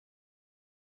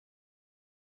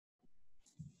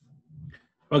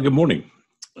Well, good morning.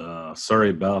 Sorry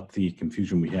about the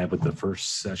confusion we had with the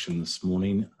first session this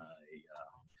morning. I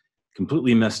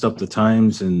completely messed up the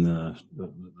times and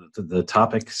the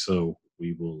topic, so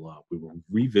we will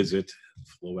revisit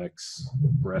FlowX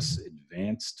Express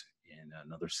Advanced in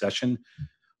another session.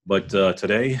 But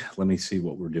today, let me see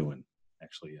what we're doing.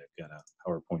 Actually, I've got a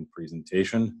PowerPoint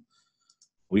presentation.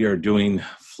 We are doing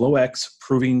FlowX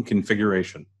Proving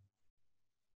Configuration.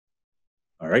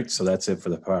 All right, so that's it for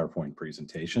the PowerPoint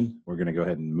presentation. We're going to go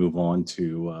ahead and move on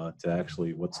to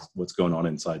actually what's going on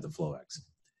inside the FlowX.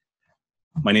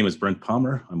 My name is Brent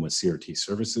Palmer. I'm with CRT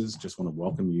Services. Just want to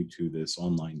welcome you to this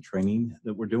online training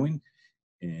that we're doing.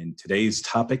 And today's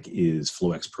topic is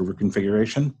FlowX Prover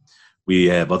Configuration. We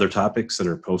have other topics that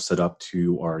are posted up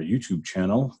to our YouTube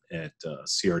channel at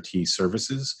CRT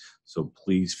Services. So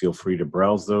please feel free to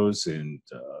browse those and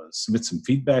submit some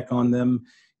feedback on them.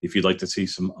 If you'd like to see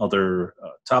some other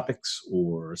topics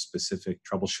or specific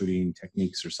troubleshooting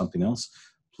techniques or something else,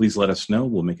 please let us know.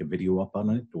 We'll make a video up on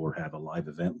it or have a live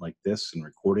event like this and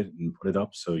record it and put it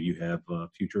up so you have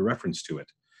future reference to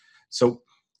it. So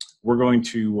we're going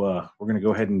to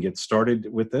go ahead and get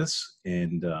started with this,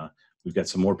 and we've got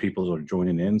some more people that are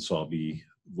joining in, so I'll be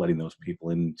letting those people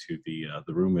into the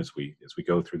room as we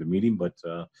go through the meeting. But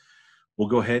we'll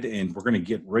go ahead and we're going to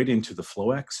get right into the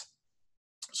FlowX.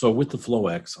 So with the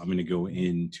FlowX, I'm going to go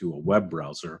into a web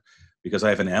browser because I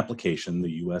have an application,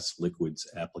 the US Liquids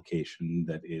application,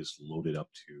 that is loaded up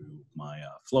to my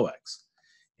FlowX.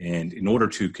 And in order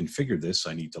to configure this,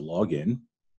 I need to log in.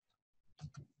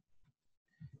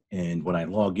 And when I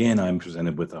log in, I'm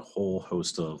presented with a whole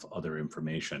host of other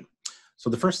information. So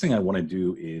the first thing I want to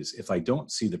do is, if I don't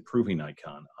see the proving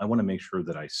icon, I want to make sure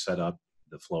that I set up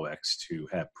the FlowX to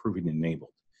have proving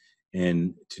enabled.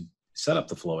 And to set up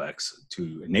the FlowX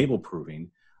to enable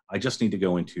proving, I just need to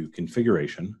go into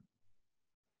configuration,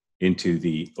 into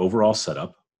the overall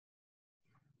setup,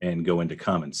 and go into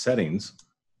common settings.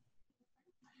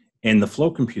 And the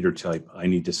flow computer type I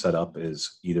need to set up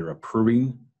is either a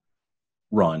proving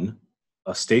run,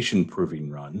 a station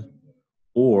proving run,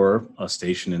 or a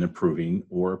station and a proving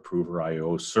or a prover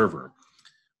IO server.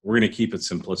 We're going to keep it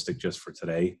simplistic just for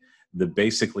today.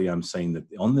 Basically, I'm saying that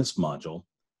on this module,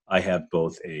 I have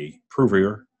both a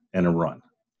prover and a run.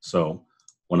 So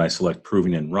when I select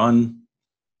proving and run,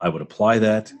 I would apply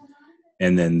that,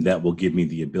 and then that will give me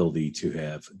the ability to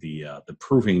have the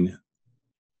proving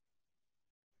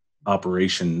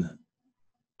operation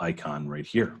icon right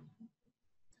here.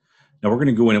 Now we're going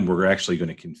to go in and we're actually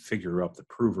going to configure up the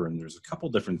prover, and there's a couple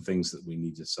different things that we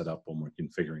need to set up when we're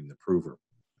configuring the prover.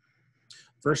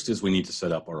 First is we need to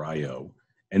set up our IO,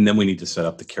 and then we need to set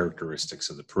up the characteristics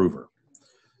of the prover.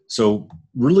 So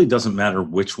really doesn't matter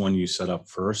which one you set up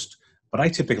first, but I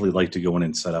typically like to go in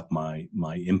and set up my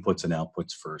inputs and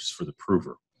outputs first for the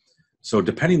prover. So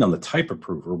depending on the type of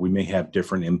prover, we may have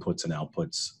different inputs and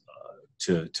outputs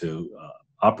to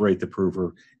operate the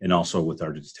prover, and also with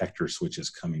our detector switches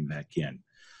coming back in.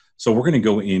 So we're going to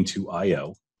go into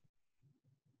IO,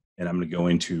 and I'm going to go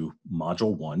into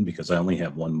module 1 because I only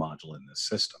have one module in this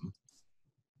system.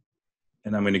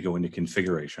 And I'm going to go into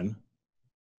configuration.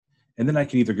 And then I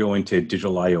can either go into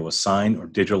Digital I/O Assign or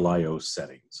Digital I/O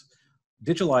Settings.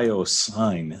 Digital I/O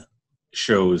Assign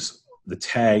shows the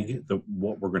tag,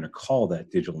 what we're going to call that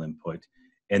digital input,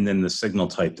 and then the signal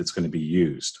type that's going to be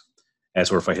used.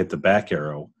 As or if I hit the back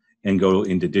arrow and go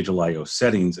into Digital I/O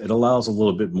Settings, it allows a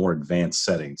little bit more advanced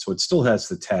settings. So it still has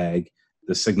the tag,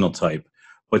 the signal type,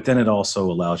 but then it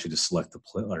also allows you to select the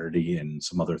polarity and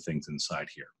some other things inside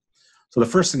here. So the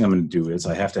first thing I'm going to do is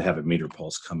I have to have a meter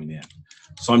pulse coming in.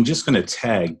 So I'm just going to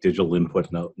tag digital input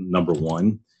number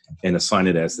 1 and assign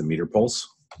it as the meter pulse.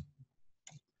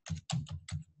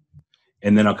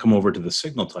 And then I'll come over to the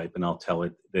signal type and I'll tell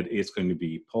it that it's going to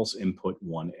be pulse input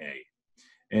 1A.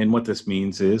 And what this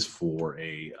means is for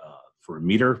a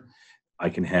meter, I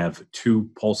can have 2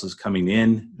 pulses coming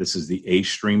in. This is the A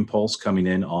stream pulse coming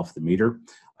in off the meter.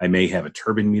 I may have a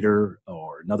turbine meter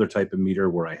or another type of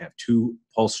meter where I have 2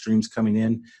 pulse streams coming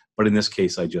in, but in this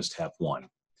case, I just have 1.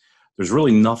 There's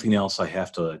really nothing else I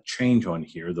have to change on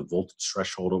here. The voltage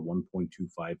threshold at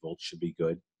 1.25 volts should be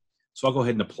good. So I'll go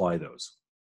ahead and apply those.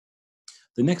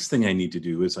 The next thing I need to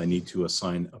do is I need to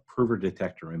assign a prover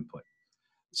detector input.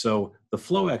 So the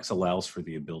FlowX allows for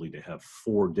the ability to have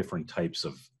 4 different types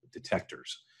of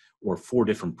detectors or 4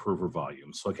 different prover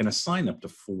volumes. So I can assign up to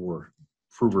 4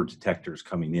 prover detectors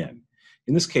coming in.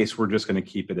 In this case, we're just going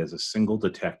to keep it as a single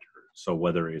detector. So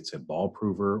whether it's a ball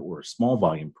prover or a small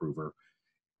volume prover,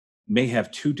 may have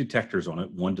 2 detectors on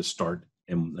it, one to start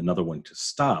and another one to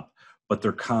stop, but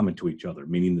they're common to each other,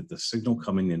 meaning that the signal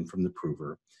coming in from the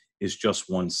prover is just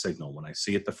one signal. When I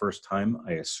see it the first time,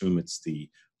 I assume it's the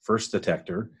first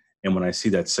detector. And when I see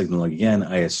that signal again,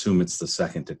 I assume it's the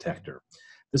second detector.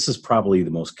 This is probably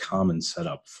the most common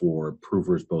setup for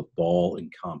provers, both ball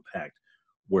and compact,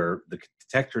 where the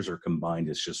detectors are combined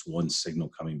as just one signal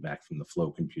coming back from the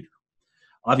flow computer.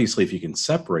 Obviously, if you can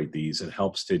separate these, it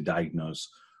helps to diagnose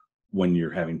when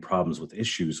you're having problems with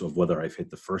issues of whether I've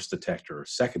hit the first detector or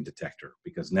second detector,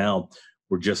 because now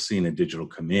we're just seeing a digital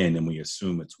come in and we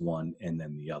assume it's one and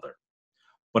then the other.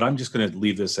 But I'm just going to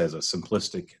leave this as a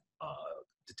simplistic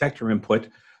detector input.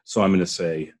 So I'm going to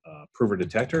say prover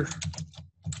detector.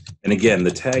 And again,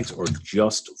 the tags are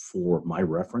just for my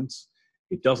reference.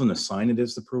 It doesn't assign it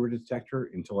as the prover detector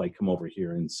until I come over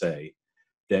here and say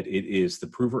that it is the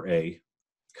prover A,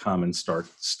 common, start,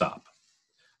 stop.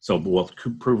 So both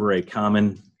prover A,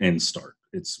 common, and start.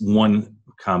 It's one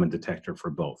common detector for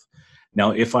both.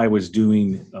 Now, if I was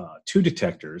doing two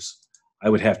detectors, I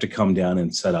would have to come down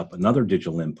and set up another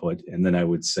digital input, and then I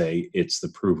would say it's the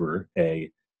prover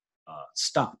A,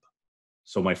 stop.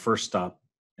 So my first stop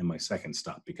and my second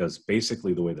stop, because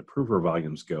basically the way the prover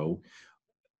volumes go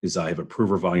is I have a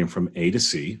prover volume from A to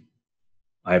C,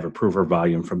 I have a prover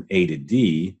volume from A to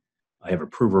D, I have a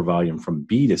prover volume from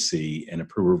B to C, and a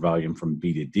prover volume from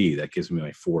B to D. That gives me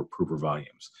my 4 prover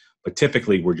volumes. But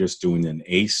typically we're just doing an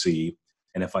AC,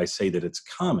 and if I say that it's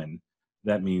common,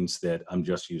 that means that I'm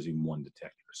just using one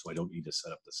detector, so I don't need to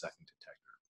set up the second detector.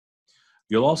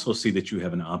 You'll also see that you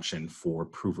have an option for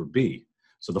prover B.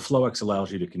 So the FlowX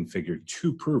allows you to configure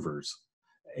 2 provers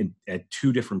at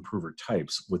 2 different prover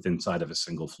types within inside of a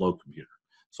single flow computer.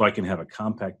 So I can have a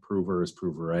compact prover as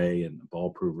prover A and a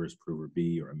ball prover as prover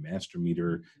B, or a master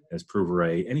meter as prover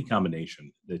A, any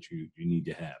combination that you need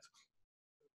to have.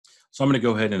 So I'm going to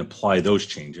go ahead and apply those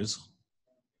changes.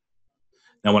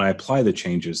 Now, when I apply the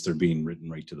changes, they're being written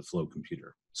right to the flow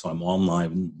computer. So I'm on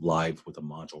live with a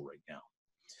module right now.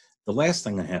 The last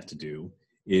thing I have to do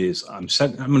is I'm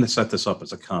going to set this up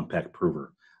as a compact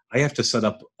prover. I have to set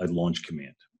up a launch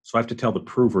command. So I have to tell the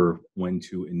prover when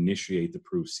to initiate the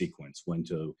prove sequence, when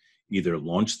to either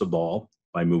launch the ball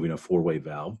by moving a 4-way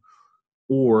valve,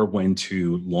 or when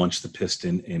to launch the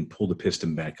piston and pull the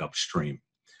piston back upstream.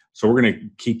 So we're going to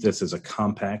keep this as a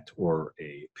compact or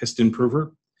a piston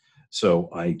prover. So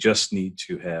I just need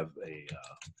to have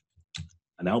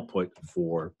an output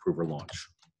for prover launch.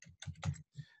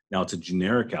 Now it's a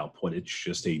generic output, it's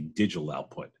just a digital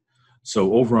output.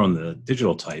 So over on the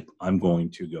digital type, I'm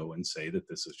going to go and say that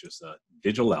this is just a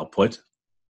digital output.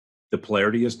 The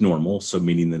polarity is normal, so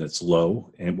meaning that it's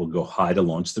low, and it will go high to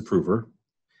launch the prover.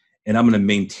 And I'm going to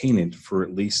maintain it for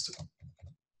at least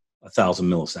 1,000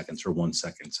 milliseconds or 1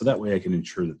 second. So that way I can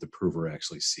ensure that the prover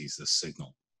actually sees this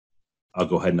signal. I'll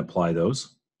go ahead and apply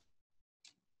those.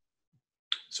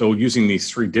 So using these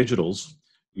 3 digitals,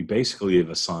 we basically have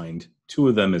assigned 2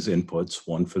 of them as inputs,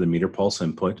 one for the meter pulse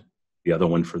input, the other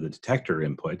one for the detector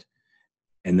input,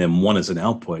 and then one as an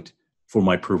output for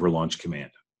my prover launch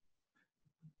command.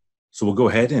 So we'll go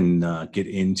ahead and get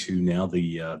into now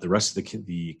the rest of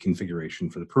the configuration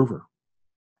for the prover.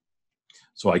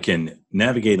 So I can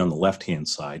navigate on the left-hand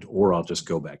side, or I'll just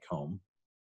go back home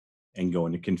and go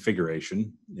into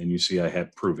configuration, and you see I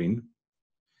have proving.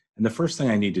 And the first thing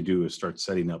I need to do is start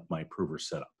setting up my prover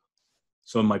setup.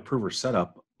 So in my prover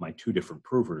setup, my 2 different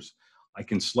provers, I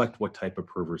can select what type of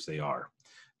provers they are.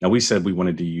 Now we said we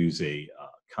wanted to use a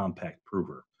compact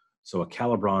prover. So a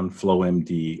Calibron,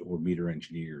 FlowMD, or Meter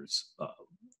Engineers,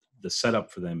 the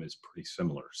setup for them is pretty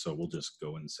similar. So we'll just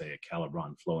go and say a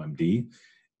Calibron FlowMD.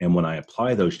 And when I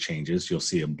apply those changes, you'll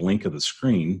see a blink of the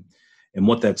screen. And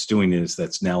what that's doing is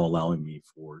that's now allowing me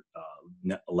for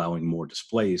allowing more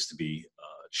displays to be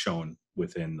shown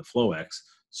within the FlowX,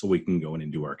 so we can go in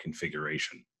and do our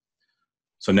configuration.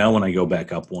 So now when I go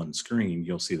back up one screen,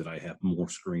 you'll see that I have more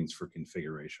screens for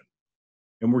configuration.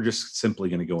 And we're just simply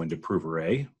going to go into prover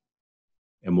A,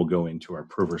 and we'll go into our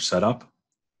prover setup.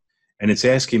 And it's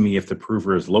asking me if the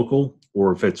prover is local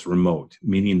or if it's remote,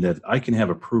 meaning that I can have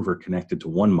a prover connected to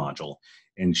one module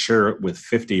and share it with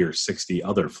 50 or 60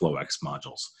 other FlowX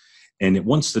modules. And it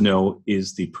wants to know,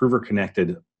 is the prover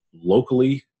connected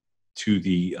locally to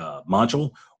the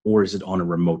module, or is it on a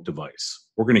remote device?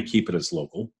 We're going to keep it as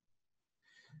local.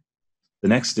 The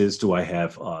next is, do I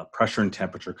have pressure and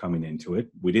temperature coming into it?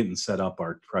 We didn't set up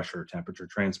our pressure temperature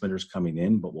transmitters coming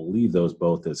in, but we'll leave those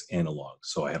both as analog.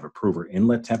 So I have a prover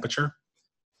inlet temperature.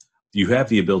 You have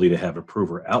the ability to have a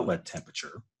prover outlet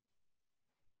temperature.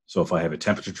 So if I have a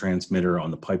temperature transmitter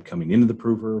on the pipe coming into the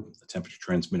prover, a temperature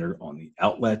transmitter on the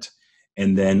outlet,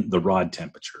 and then the rod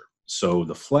temperature. So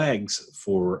the flags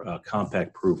for a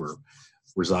compact prover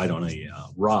reside on a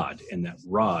rod, and that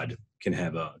rod can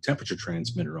have a temperature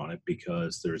transmitter on it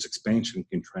because there's expansion and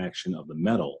contraction of the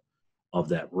metal of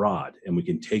that rod, and we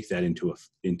can take that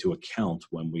into account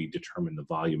when we determine the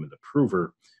volume of the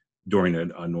prover during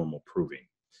a normal proving.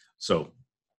 So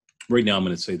right now I'm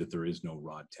going to say that there is no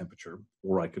rod temperature,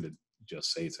 or I could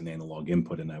just say it's an analog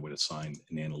input and I would assign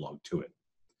an analog to it.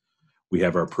 We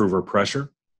have our prover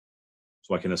pressure,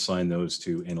 so I can assign those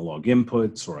to analog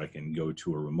inputs, or I can go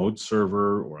to a remote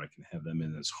server, or I can have them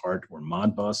in this HART or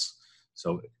Modbus.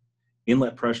 So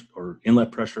inlet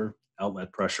pressure,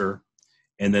 outlet pressure.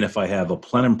 And then if I have a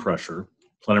plenum pressure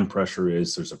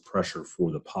is there's a pressure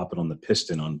for the poppet on the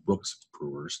piston on Brooks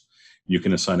provers. You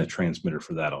can assign a transmitter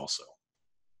for that also.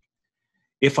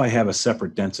 If I have a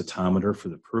separate densitometer for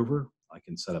the prover, I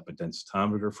can set up a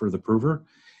densitometer for the prover.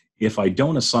 If I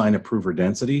don't assign a prover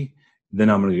density, then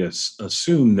I'm going to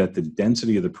assume that the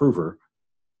density of the prover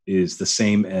is the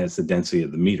same as the density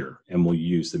of the meter, and we'll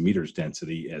use the meter's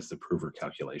density as the prover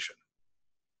calculation.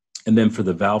 And then for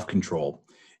the valve control,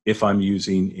 if I'm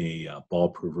using a ball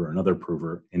prover or another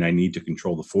prover and I need to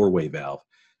control the four-way valve,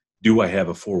 do I have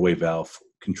a four-way valve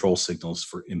control signals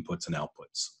for inputs and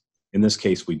outputs? In this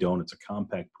case, we don't. It's a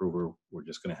compact prover. We're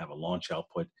just going to have a launch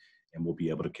output, and we'll be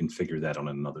able to configure that on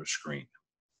another screen.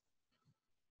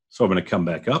 So I'm going to come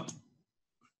back up,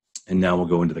 and now we'll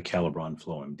go into the Calibron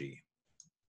FlowMD.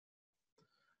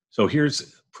 So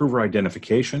here's prover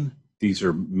identification. These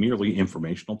are merely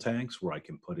informational tags where I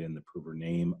can put in the prover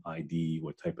name, ID,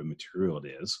 what type of material it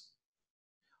is.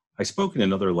 I spoke in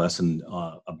another lesson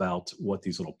about what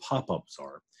these little pop-ups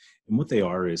are. And what they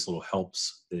are is little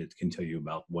helps that can tell you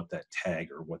about what that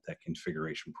tag or what that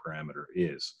configuration parameter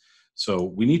is. So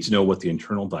we need to know what the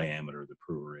internal diameter of the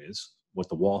prover is, what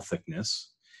the wall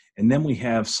thickness, and then we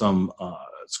have some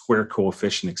square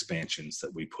coefficient expansions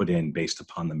that we put in based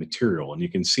upon the material. And you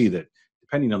can see that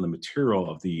depending on the material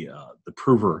of the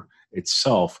prover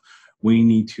itself, we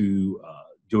need to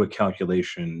do a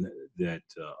calculation that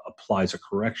applies a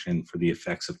correction for the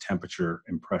effects of temperature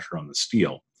and pressure on the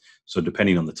steel. So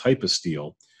depending on the type of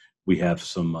steel, we have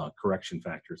some correction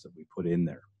factors that we put in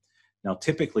there. Now,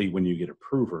 typically when you get a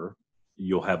prover,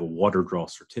 you'll have a water draw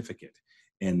certificate,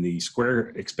 and the square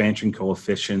expansion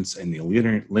coefficients and the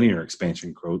linear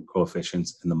expansion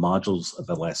coefficients and the modules of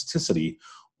elasticity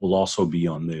will also be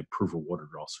on the prover water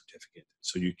draw certificate.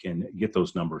 So you can get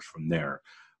those numbers from there.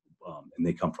 And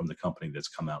they come from the company that's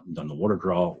come out and done the water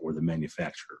draw or the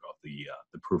manufacturer of the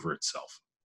prover itself.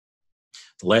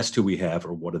 The last two we have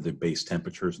are what are the base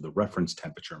temperatures, the reference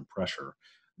temperature and pressure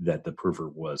that the prover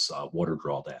was water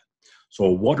drawed at. So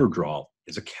a water draw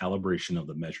is a calibration of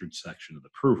the measured section of the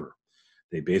prover.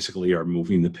 They basically are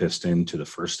moving the piston to the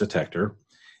first detector,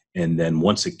 and then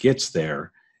once it gets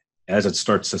there, as it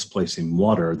starts displacing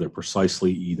water, they're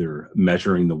precisely either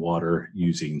measuring the water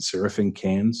using Seraphim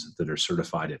cans that are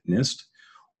certified at NIST,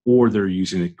 or they're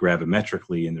using it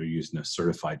gravimetrically and they're using a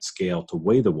certified scale to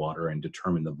weigh the water and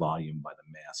determine the volume by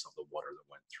the mass of the water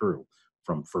that went through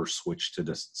from first switch to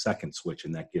the second switch,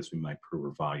 and that gives me my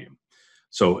prover volume.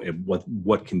 So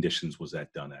what conditions was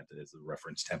that done at as the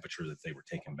reference temperature that they were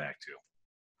taken back to?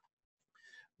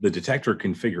 The detector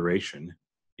configuration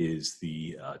is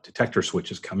the detector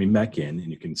switches coming back in,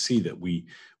 and you can see that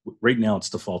right now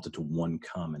it's defaulted to one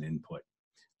common input.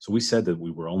 So we said that we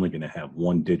were only going to have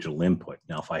one digital input.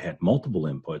 Now, if I had multiple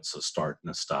inputs, a start and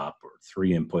a stop, or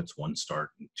three inputs, one start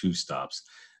and two stops,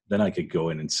 then I could go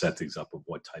in and set these up of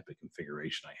what type of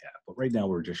configuration I have. But right now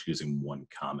we're just using one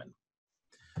common.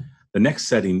 The next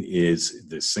setting is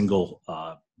the single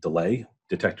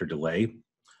detector delay.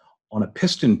 On a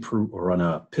piston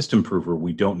prover,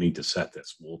 we don't need to set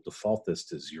this. We'll default this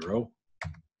to 0.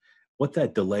 What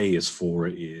that delay is for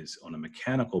is on a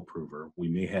mechanical prover, we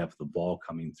may have the ball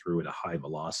coming through at a high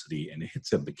velocity and it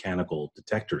hits a mechanical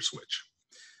detector switch.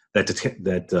 That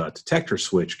detector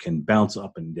switch can bounce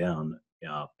up and down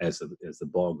as the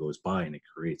ball goes by, and it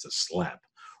creates a slap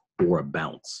or a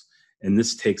bounce. And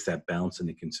this takes that bounce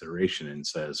into consideration and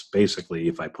says, basically,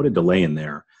 if I put a delay in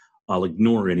there, I'll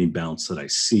ignore any bounce that I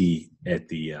see at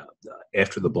the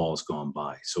after the ball has gone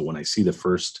by. So when I see the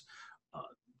first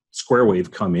square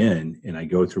wave come in and I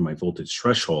go through my voltage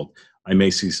threshold, I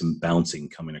may see some bouncing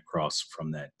coming across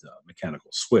from that mechanical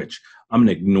switch. I'm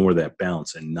going to ignore that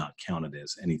bounce and not count it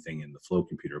as anything in the flow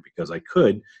computer, because I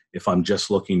could, if I'm just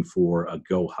looking for a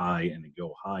go high and a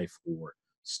go high for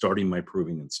starting my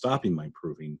proving and stopping my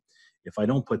proving, if I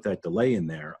don't put that delay in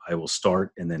there, I will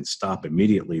start and then stop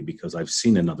immediately because I've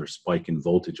seen another spike in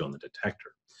voltage on the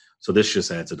detector. So this just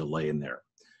adds a delay in there.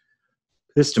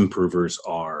 Piston provers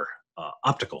are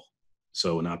optical.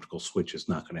 So an optical switch is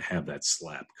not going to have that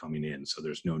slap coming in, so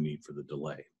there's no need for the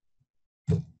delay.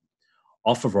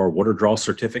 Off of our water draw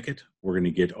certificate, we're going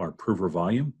to get our prover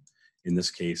volume. In this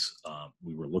case,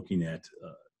 we were looking at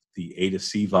the A to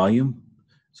C volume.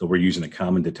 So we're using a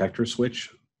common detector switch,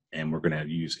 and we're going to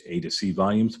use A to C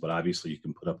volumes, but obviously you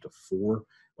can put up to 4.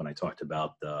 When I talked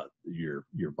about your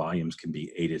volumes can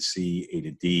be A to C, A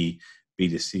to D, B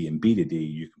to C, and B to D,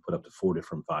 you can put up to 4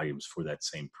 different volumes for that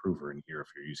same prover in here if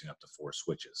you're using up to 4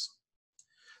 switches.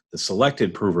 The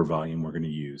selected prover volume we're going to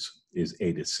use is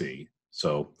A to C.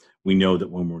 So we know that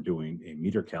when we're doing a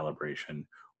meter calibration,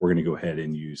 we're going to go ahead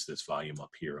and use this volume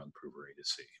up here on prover A to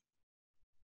C.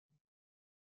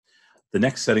 The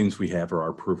next settings we have are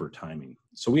our prover timing.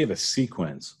 So we have a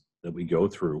sequence that we go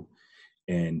through,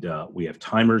 and we have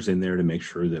timers in there to make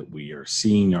sure that we are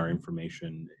seeing our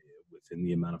information within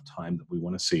the amount of time that we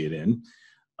want to see it in.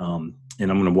 And I'm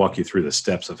going to walk you through the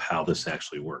steps of how this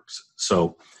actually works.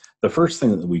 So the first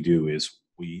thing that we do is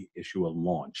we issue a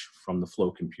launch from the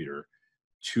Flow computer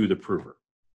to the prover.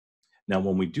 Now,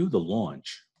 when we do the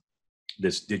launch,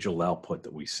 this digital output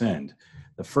that we send,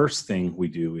 the first thing we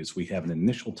do is we have an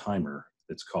initial timer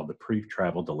that's called the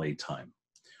pre-travel delay time.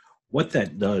 What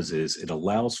that does is it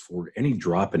allows for any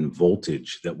drop in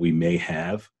voltage that we may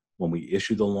have when we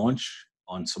issue the launch.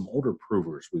 On some older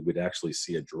provers, we would actually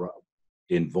see a drop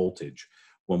in voltage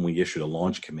when we issued a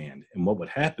launch command. And what would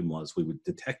happen was we would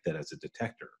detect that as a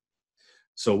detector.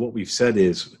 So what we've said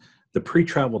is the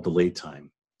pre-travel delay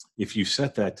time, if you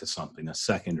set that to something, a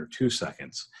second or 2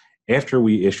 seconds, after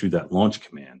we issue that launch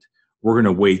command, we're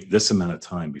going to wait this amount of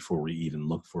time before we even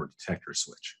look for a detector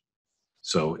switch.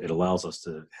 So it allows us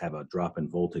to have a drop in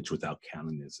voltage without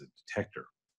counting as a detector.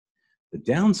 The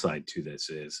downside to this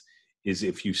is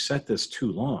if you set this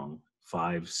too long,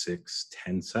 5, 6,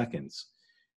 10 seconds,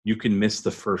 you can miss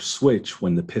the first switch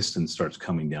when the piston starts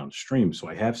coming downstream. So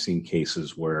I have seen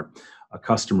cases where a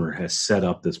customer has set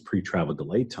up this pre-travel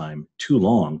delay time too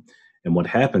long, and what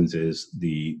happens is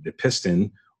the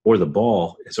piston or the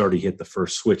ball has already hit the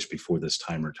first switch before this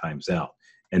timer times out,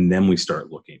 and then we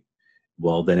start looking.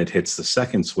 Well, then it hits the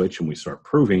second switch and we start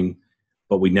proving,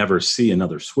 but we never see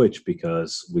another switch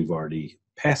because we've already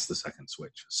passed the second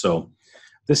switch. So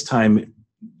this time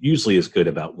usually is good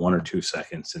about 1 or 2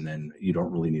 seconds, and then you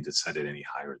don't really need to set it any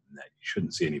higher than that. You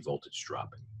shouldn't see any voltage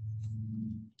dropping.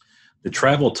 The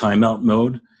travel timeout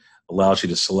mode allows you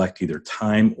to select either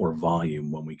time or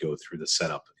volume when we go through the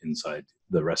setup inside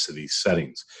the rest of these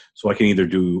settings. So I can either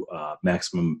do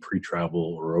maximum pre-travel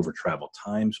or over-travel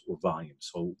times or volume.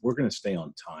 So we're going to stay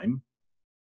on time.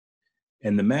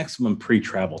 And the maximum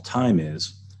pre-travel time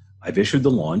is I've issued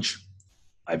the launch.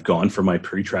 I've gone for my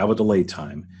pre-travel delay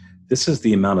time. This is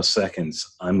the amount of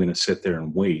seconds I'm going to sit there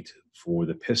and wait for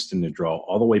the piston to draw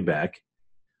all the way back,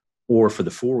 or for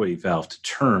the four-way valve to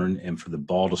turn and for the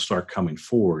ball to start coming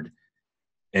forward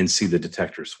and see the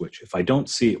detector switch. If I don't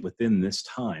see it within this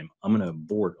time, I'm going to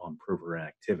abort on prover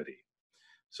activity.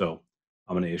 So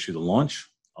I'm going to issue the launch.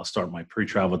 I'll start my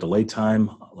pre-travel delay time.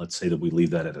 Let's say that we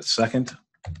leave that at a second.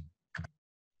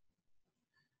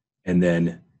 And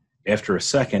then after a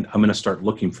second, I'm going to start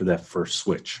looking for that first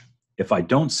switch. If I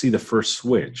don't see the first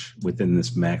switch within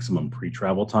this maximum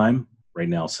pre-travel time, right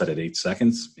now set at 8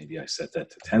 seconds, maybe I set that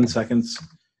to 10 seconds.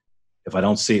 If I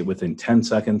don't see it within 10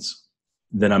 seconds,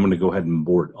 then I'm going to go ahead and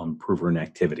abort on prover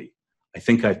inactivity. I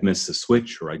think I've missed the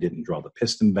switch, or I didn't draw the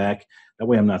piston back. That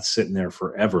way I'm not sitting there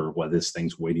forever while this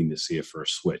thing's waiting to see a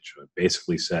first switch. I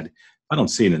basically said, if I don't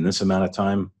see it in this amount of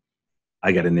time,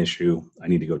 I got an issue. I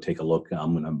need to go take a look.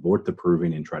 I'm going to abort the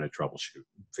proving and try to troubleshoot,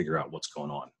 figure out what's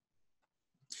going on.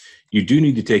 You do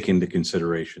need to take into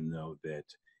consideration, though, that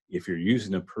if you're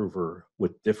using a prover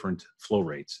with different flow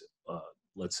rates,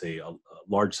 let's say a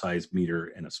large size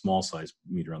meter and a small size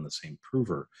meter on the same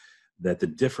prover, that the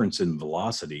difference in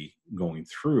velocity going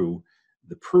through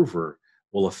the prover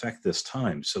will affect this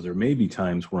time. So there may be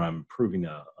times where I'm proving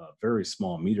a very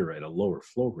small meter at a lower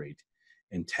flow rate,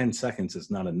 and 10 seconds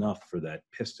is not enough for that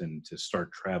piston to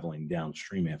start traveling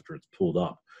downstream after it's pulled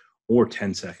up, or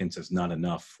 10 seconds is not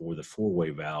enough for the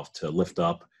four-way valve to lift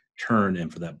up, turn,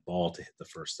 and for that ball to hit the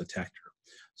first detector.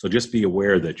 So just be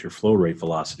aware that your flow rate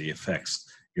velocity affects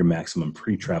your maximum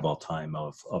pre-travel time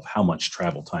of how much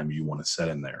travel time you want to set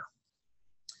in there.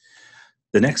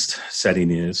 The next setting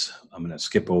is, I'm going to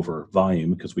skip over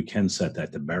volume because we can set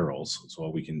that to barrels. So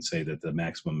we can say that the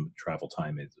maximum travel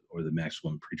time is, or the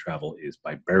maximum pre-travel is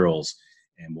by barrels,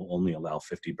 and we'll only allow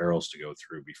 50 barrels to go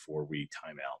through before we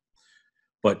time out.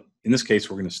 But in this case,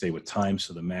 we're going to stay with time.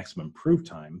 So the maximum prove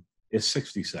time is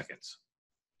 60 seconds.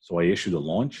 So I issue the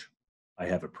launch. I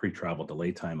have a pre-travel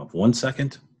delay time of 1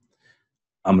 second.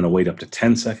 I'm going to wait up to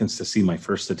 10 seconds to see my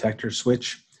first detector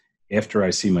switch. After I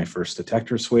see my first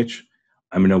detector switch,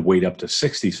 I'm going to wait up to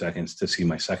 60 seconds to see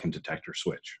my second detector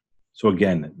switch. So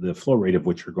again, the flow rate of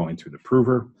which you're going through the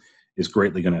prover is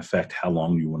greatly going to affect how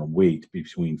long you want to wait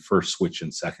between first switch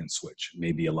and second switch.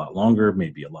 Maybe a lot longer,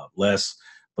 maybe a lot less,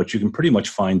 but you can pretty much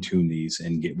fine tune these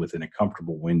and get within a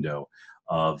comfortable window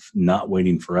of not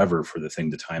waiting forever for the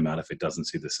thing to time out if it doesn't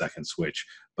see the second switch,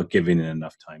 but giving it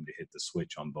enough time to hit the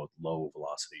switch on both low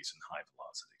velocities and high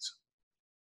velocities.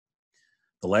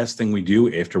 The last thing we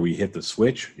do after we hit the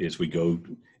switch is we go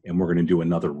and we're going to do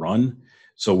another run.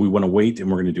 So we want to wait and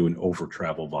we're going to do an over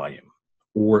travel volume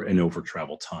or an over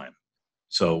travel time.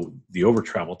 So the over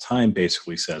travel time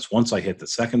basically says once I hit the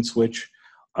second switch,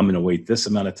 I'm going to wait this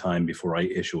amount of time before I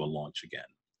issue a launch again.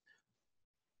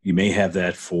 You may have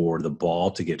that for the ball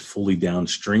to get fully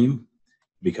downstream,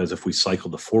 because if we cycle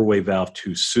the four-way valve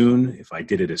too soon, if I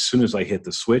did it as soon as I hit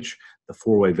the switch, the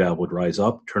four-way valve would rise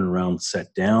up, turn around,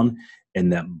 set down,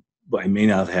 and that I may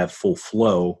not have full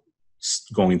flow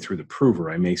going through the prover.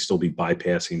 I may still be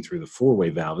bypassing through the four-way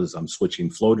valve as I'm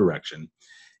switching flow direction,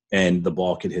 and the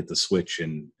ball could hit the switch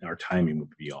and our timing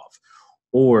would be off.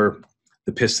 Or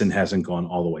the piston hasn't gone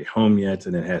all the way home yet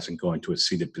and it hasn't gone to a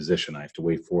seated position. I have to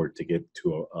wait for it to get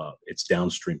to its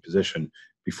downstream position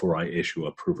before I issue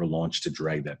a prover launch to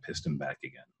drag that piston back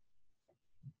again.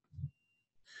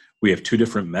 We have two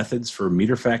different methods for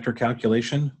meter factor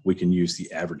calculation. We can use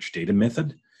the average data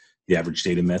method. The average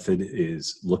data method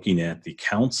is looking at the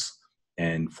counts,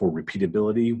 and for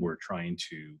repeatability, we're trying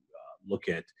to look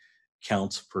at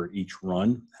counts per each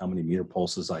run, how many meter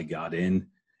pulses I got in,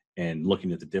 and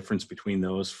looking at the difference between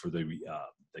those for the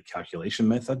calculation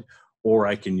method. Or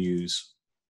I can use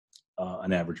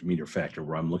an average meter factor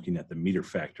where I'm looking at the meter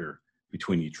factor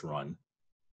between each run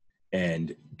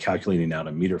and calculating out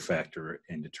a meter factor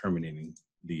and determining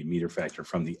the meter factor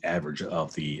from the average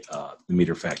of the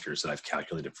meter factors that I've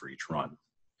calculated for each run.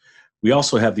 We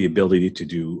also have the ability to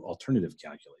do alternative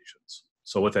calculations.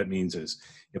 So what that means is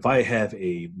if I have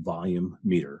a volume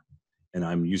meter and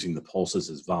I'm using the pulses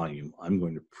as volume, I'm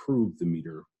going to prove the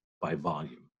meter by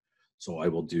volume. So I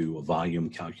will do a volume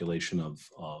calculation of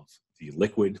the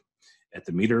liquid at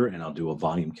the meter, and I'll do a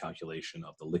volume calculation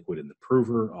of the liquid in the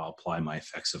prover. I'll apply my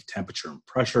effects of temperature and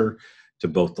pressure to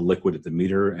both the liquid at the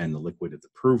meter and the liquid at the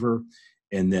prover.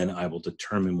 And then I will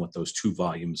determine what those two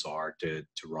volumes are to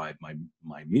derive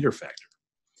my meter factor.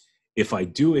 If I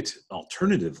do it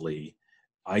alternatively,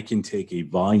 I can take a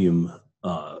volume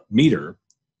meter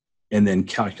and then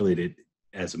calculate it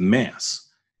as mass.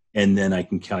 And then I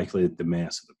can calculate the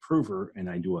mass of the prover, and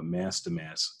I do a mass to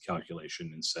mass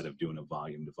calculation instead of doing a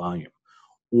volume to volume.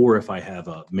 Or if I have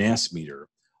a mass meter,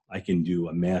 I can do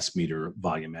a mass meter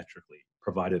volumetrically,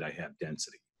 provided I have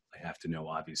density. I have to know,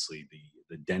 obviously,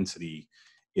 the density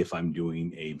if I'm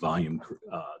doing a volume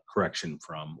correction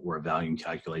from, or a volume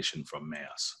calculation from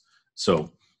mass.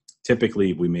 So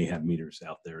typically we may have meters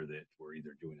out there that we're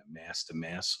either doing a mass to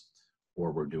mass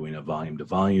or we're doing a volume to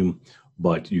volume,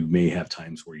 but you may have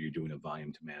times where you're doing a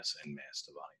volume to mass and mass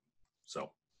to volume.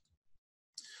 So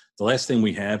the last thing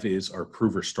we have is our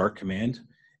prover start command,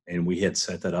 and we had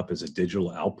set that up as a digital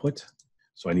output.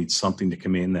 So I need something to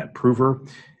command that prover.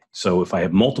 So if I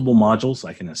have multiple modules,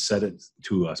 I can set it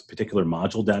to a particular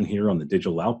module down here on the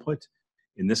digital output.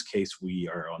 In this case, we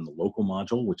are on the local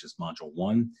module, which is module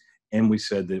 1. And we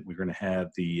said that we're going to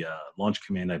have the launch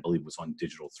command, I believe, was on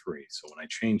digital 3. So when I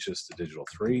change this to digital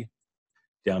 3,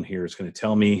 down here it's going to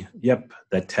tell me, yep,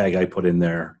 that tag I put in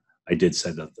there, I did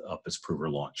set that up as prover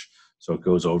launch. So it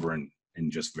goes over and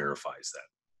just verifies that.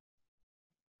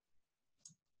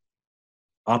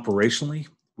 Operationally,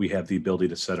 we have the ability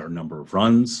to set our number of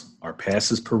runs, our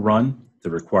passes per run, the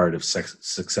required of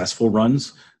successful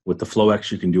runs. With the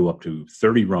FlowX, you can do up to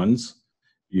 30 runs.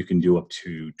 You can do up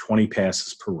to 20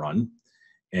 passes per run.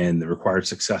 And the required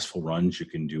successful runs, you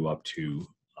can do up to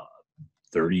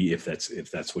 30 if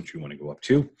that's what you want to go up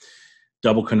to.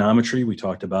 Double chronometry, we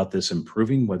talked about this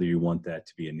improving, whether you want that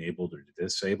to be enabled or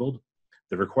disabled.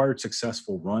 The required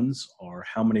successful runs are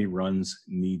how many runs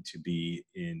need to be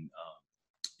in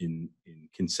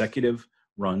consecutive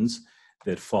runs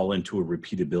that fall into a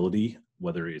repeatability,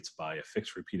 whether it's by a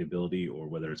fixed repeatability or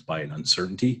whether it's by an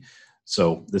uncertainty.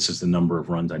 So this is the number of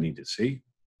runs I need to see.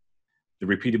 The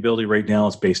repeatability right now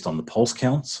is based on the pulse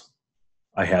counts.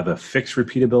 I have a fixed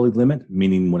repeatability limit,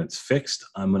 meaning when it's fixed,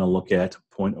 I'm going to look at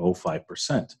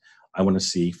 0.05%. I want to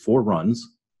see 4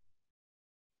 runs,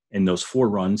 and those 4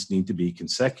 runs need to be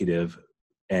consecutive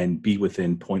and be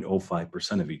within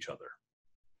 0.05% of each other.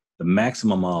 The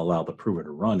maximum I'll allow the prover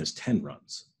to run is 10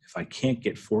 runs. If I can't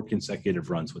get 4 consecutive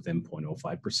runs within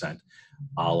 0.05%,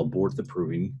 I'll abort the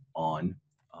proving on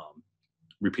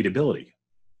repeatability.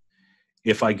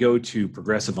 If I go to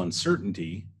progressive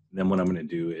uncertainty, then what I'm going to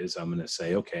do is I'm going to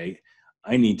say, okay,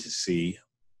 I need to see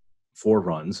 4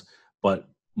 runs, but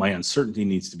my uncertainty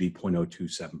needs to be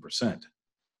 0.027%.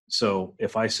 So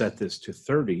if I set this to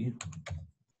 30,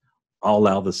 I'll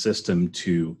allow the system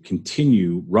to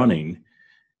continue running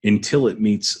until it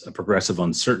meets a progressive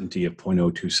uncertainty of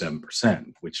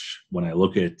 0.027%, which when I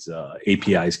look at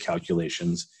API's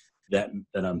calculations, that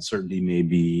uncertainty may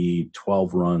be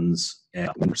 12 runs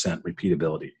at 1%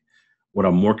 repeatability. What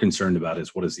I'm more concerned about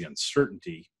is what is the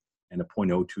uncertainty, and a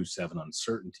 0.027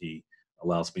 uncertainty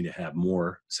allows me to have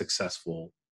more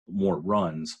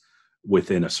runs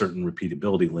within a certain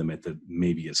repeatability limit that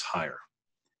maybe is higher.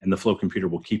 And the flow computer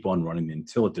will keep on running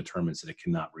until it determines that it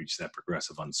cannot reach that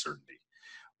progressive uncertainty.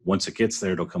 Once it gets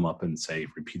there, it'll come up and say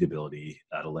repeatability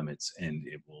out of limits, and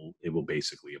it will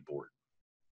basically abort.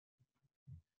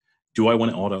 Do I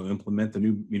want to auto implement the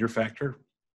new meter factor?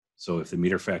 So if the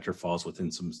meter factor falls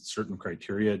within some certain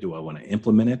criteria, do I want to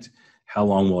implement it? How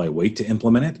long will I wait to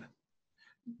implement it?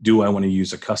 Do I want to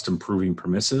use a custom proving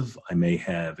permissive? I may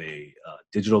have a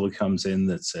digital that comes in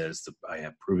that says that I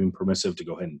have proving permissive to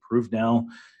go ahead and prove now,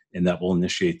 and that will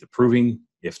initiate the proving.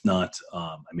 If not,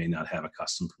 I may not have a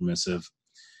custom permissive.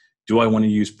 Do I want to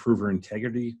use prover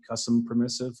integrity custom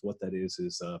permissive? What that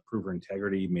is prover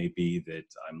integrity may be that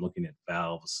I'm looking at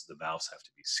valves. The valves have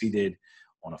to be seated.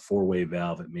 On a 4-way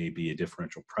valve, it may be a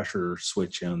differential pressure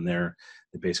switch in there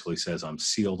that basically says I'm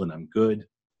sealed and I'm good.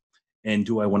 And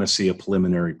do I want to see a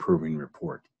preliminary proving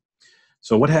report?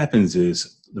 So what happens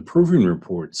is the proving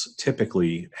reports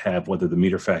typically have whether the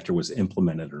meter factor was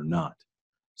implemented or not.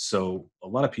 So a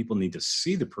lot of people need to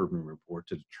see the proving report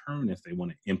to determine if they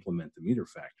want to implement the meter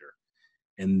factor.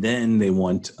 And then they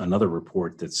want another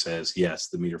report that says, yes,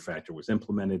 the meter factor was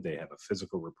implemented. They have a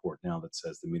physical report now that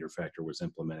says the meter factor was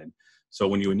implemented. So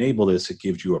when you enable this, it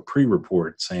gives you a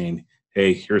pre-report saying,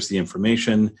 hey, here's the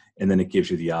information. And then it gives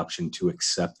you the option to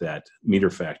accept that meter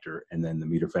factor. And then the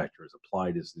meter factor is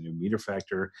applied as the new meter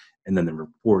factor. And then the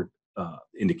report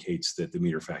indicates that the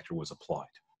meter factor was applied.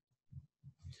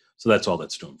 So that's all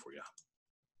that's doing for you.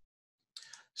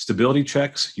 Stability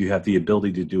checks, you have the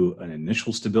ability to do an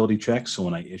initial stability check. So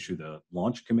when I issue the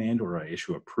launch command or I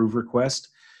issue a prove request,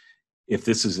 if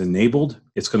this is enabled,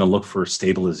 it's going to look for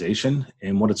stabilization.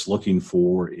 And what it's looking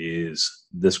for is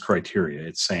this criteria.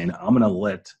 It's saying, I'm going to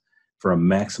let, for a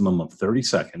maximum of 30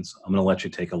 seconds, I'm going to let you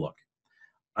take a look.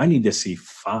 I need to see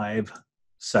 5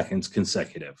 seconds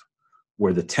consecutive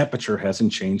where the temperature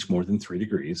hasn't changed more than 3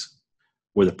 degrees,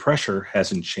 where the pressure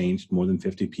hasn't changed more than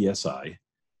 50 psi,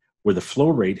 where the flow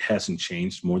rate hasn't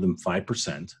changed more than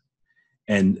 5%,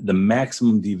 and the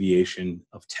maximum deviation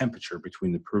of temperature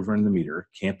between the prover and the meter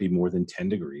can't be more than 10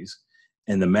 degrees,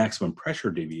 and the maximum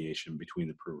pressure deviation between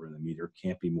the prover and the meter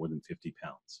can't be more than 50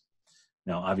 pounds.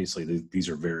 Now, obviously, these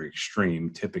are very extreme.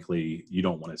 Typically, you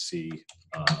don't want to see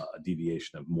a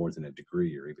deviation of more than a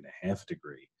degree or even a half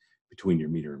degree between your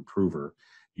meter and prover.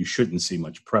 You shouldn't see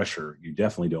much pressure. You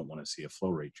definitely don't want to see a flow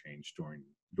rate change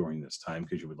during this time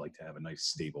because you would like to have a nice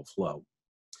stable flow.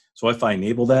 So if I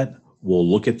enable that, we'll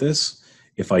look at this.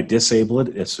 If I disable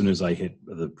it, as soon as I hit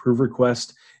the prove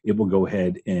request, it will go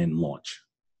ahead and launch.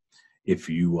 If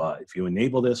you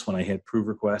enable this, when I hit prove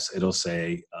request, it'll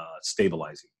say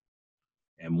stabilizing.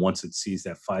 And once it sees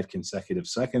that 5 consecutive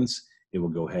seconds, it will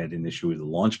go ahead and issue the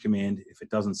launch command. If it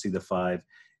doesn't see the 5,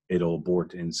 it'll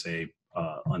abort and say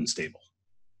unstable.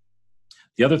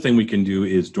 The other thing we can do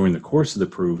is during the course of the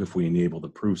prove, if we enable the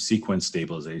prove sequence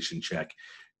stabilization check,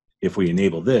 if we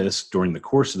enable this during the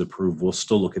course of the prove, we'll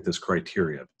still look at this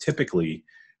criteria. Typically,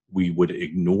 we would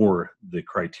ignore the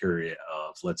criteria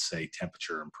of, let's say,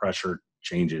 temperature and pressure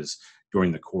changes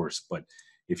during the course. But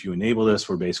if you enable this,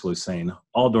 we're basically saying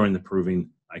all during the proving,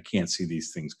 I can't see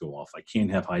these things go off. I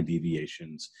can't have high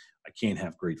deviations. I can't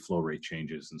have great flow rate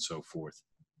changes and so forth.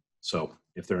 So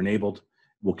if they're enabled,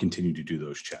 we'll continue to do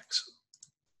those checks.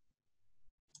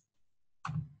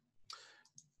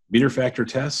 Meter factor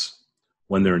tests,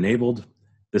 when they're enabled,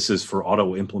 this is for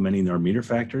auto implementing our meter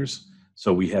factors.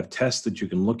 So we have tests that you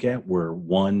can look at where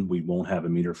one, we won't have a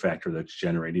meter factor that's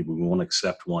generated. We won't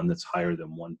accept one that's higher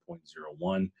than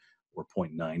 1.01 or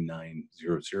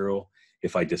 0.9900.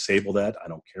 If I disable that, I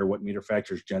don't care what meter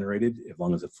factor is generated. As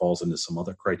long as it falls into some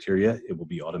other criteria, it will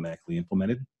be automatically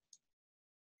implemented.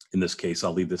 In this case,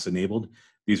 I'll leave this enabled.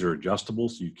 These are adjustable,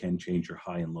 so you can change your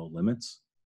high and low limits.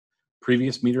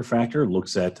 Previous meter factor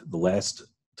looks at the last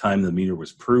time the meter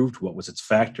was proved, what was its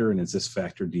factor, and is this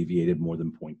factor deviated more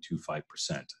than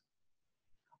 0.25%.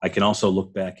 I can also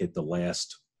look back at the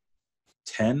last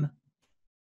 10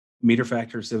 meter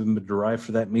factors that have been derived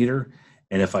for that meter,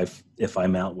 And if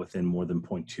I'm out within more than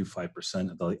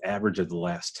 0.25% of the average of the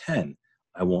last 10,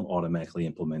 I won't automatically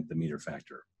implement the meter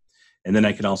factor. And then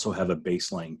I can also have a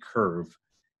baseline curve.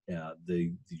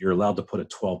 You're allowed to put a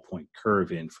 12-point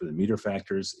curve in for the meter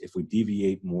factors. If we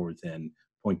deviate more than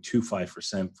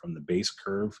 0.25% from the base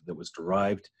curve that was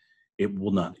derived, it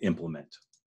will not implement.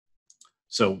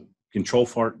 So control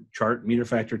chart meter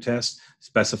factor test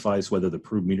specifies whether the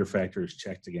proved meter factor is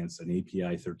checked against an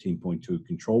API 13.2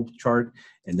 control chart,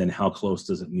 and then how close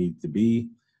does it need to be.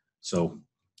 So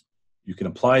you can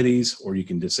apply these or you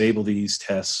can disable these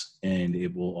tests and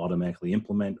it will automatically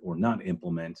implement or not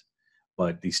implement,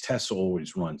 but these tests will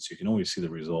always run. So you can always see the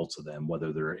results of them,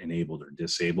 whether they're enabled or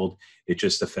disabled. It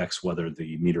just affects whether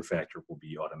the meter factor will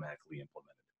be automatically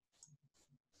implemented.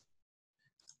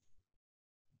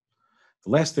 The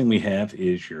last thing we have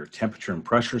is your temperature and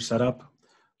pressure setup.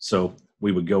 So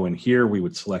we would go in here, we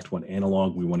would select what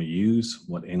analog we want to use,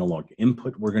 what analog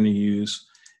input we're going to use,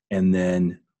 and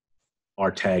then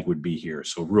our tag would be here.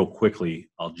 So real quickly,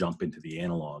 I'll jump into the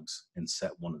analogs and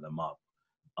set one of them up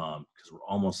because we're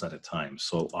almost out of time.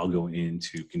 So I'll go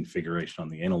into configuration on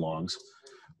the analogs.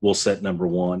 We'll set number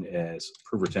 1 as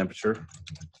prover temperature.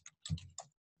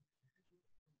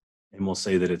 And we'll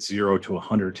say that it's 0 to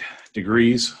 100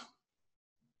 degrees.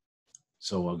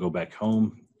 So I'll go back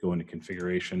home, go into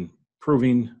configuration,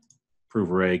 proving,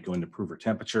 prover A, go into prover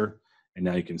temperature. And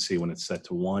now you can see when it's set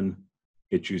to 1,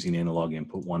 it's using analog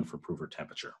input 1 for prover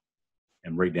temperature.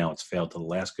 And right now it's failed to the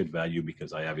last good value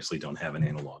because I obviously don't have an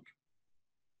analog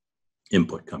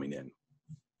input coming in.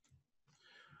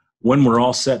 When we're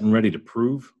all set and ready to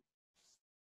prove,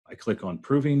 I click on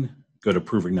proving, go to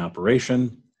proving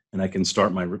operation, and I can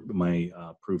start my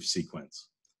proof sequence.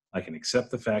 I can accept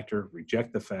the factor,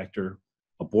 reject the factor,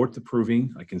 abort the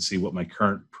proving. I can see what my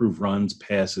current proof runs,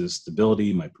 passes,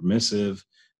 stability, my permissive,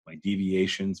 my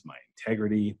deviations, my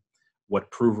integrity, what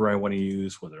prover I want to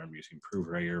use, whether I'm using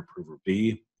prover A or prover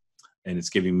B, and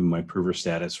it's giving me my prover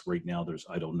status. Right now there's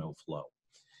idle, no flow.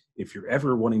 If you're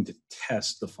ever wanting to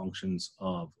test the functions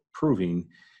of proving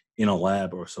in a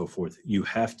lab or so forth, you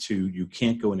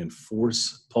can't go in and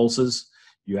force pulses.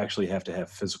 You actually have to have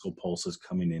physical pulses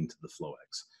coming into the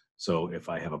FlowX. So if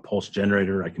I have a pulse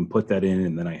generator, I can put that in,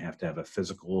 and then I have to have a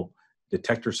physical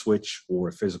detector switch or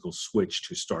a physical switch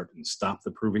to start and stop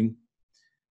the proving.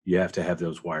 You have to have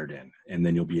those wired in, and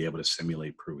then you'll be able to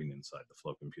simulate proving inside the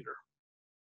Flow computer.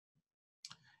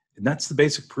 And that's the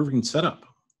basic proving setup.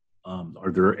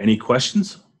 Are there any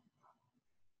questions?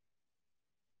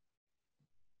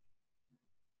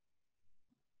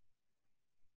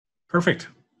 Perfect.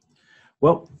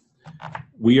 Well,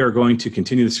 we are going to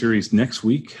continue the series next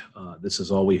week. This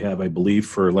is all we have, I believe,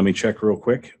 for, let me check real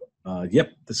quick.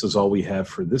 Yep, this is all we have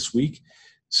for this week.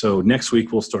 So next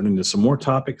week, we'll start into some more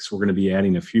topics. We're going to be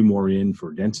adding a few more in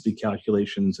for density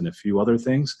calculations and a few other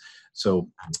things. So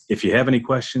if you have any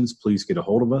questions, please get a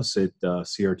hold of us at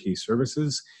CRT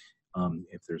Services.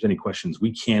 If there's any questions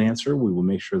we can't answer, we will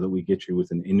make sure that we get you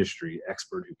with an industry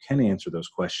expert who can answer those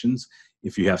questions.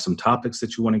 If you have some topics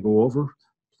that you want to go over,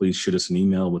 please shoot us an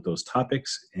email with those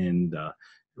topics. And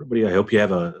everybody, I hope you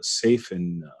have a safe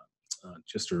and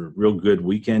just a real good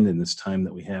weekend in this time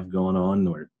that we have going on,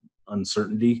 or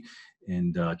uncertainty,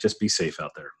 and just be safe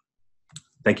out there.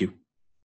 Thank you.